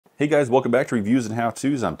Hey guys, welcome back to Reviews and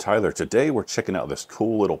How-Tos. I'm Tyler. Today we're checking out this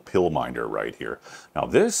cool little pill minder right here. Now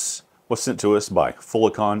this was sent to us by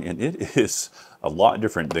Fullicon, and it is a lot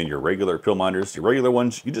different than your regular pill minders. Your regular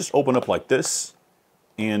ones, you just open up like this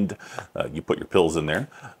and you put your pills in there.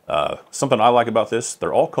 Something I like about this,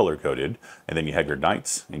 they're all color-coded, and then you have your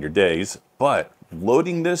nights and your days, but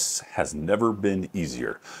loading this has never been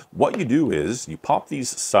easier. What you do is you pop these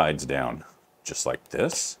sides down just like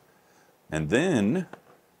this, and then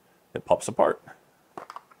it pops apart,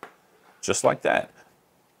 just like that.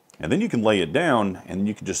 And then you can lay it down and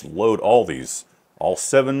you can just load all these, all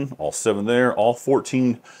seven there, all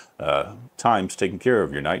 14 times taken care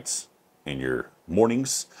of, your nights and your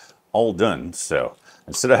mornings, all done. So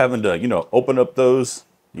instead of having to, open up those,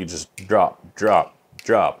 you just drop, drop,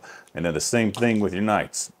 drop. And then the same thing with your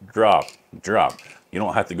nights, drop, drop. You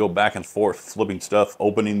don't have to go back and forth, flipping stuff,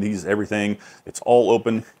 opening these, everything. It's all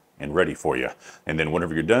open and ready for you. And then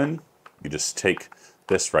whenever you're done, you just take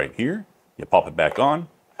this right here, you pop it back on,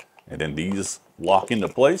 and then these lock into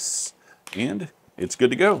place, and it's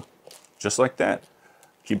good to go. Just like that.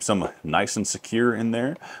 Keeps them nice and secure in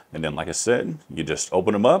there. And then, like I said, you just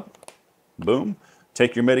open them up, boom,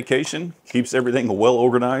 take your medication, keeps everything well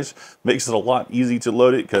organized, makes it a lot easy to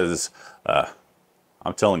load it, because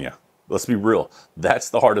I'm telling you, let's be real,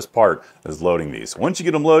 that's the hardest part, is loading these. Once you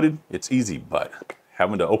get them loaded, it's easy, but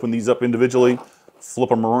having to open these up individually, flip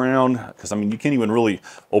them around, because you can't even really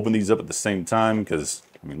open these up at the same time, because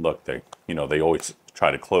look, they always try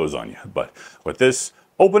to close on you. But with this,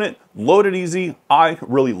 open it, load it easy. I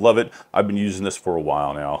really love it. I've been using this for a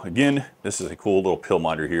while now. Again, this is a cool little pill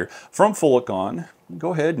minder here from Fullicon.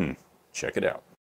 Go ahead and check it out.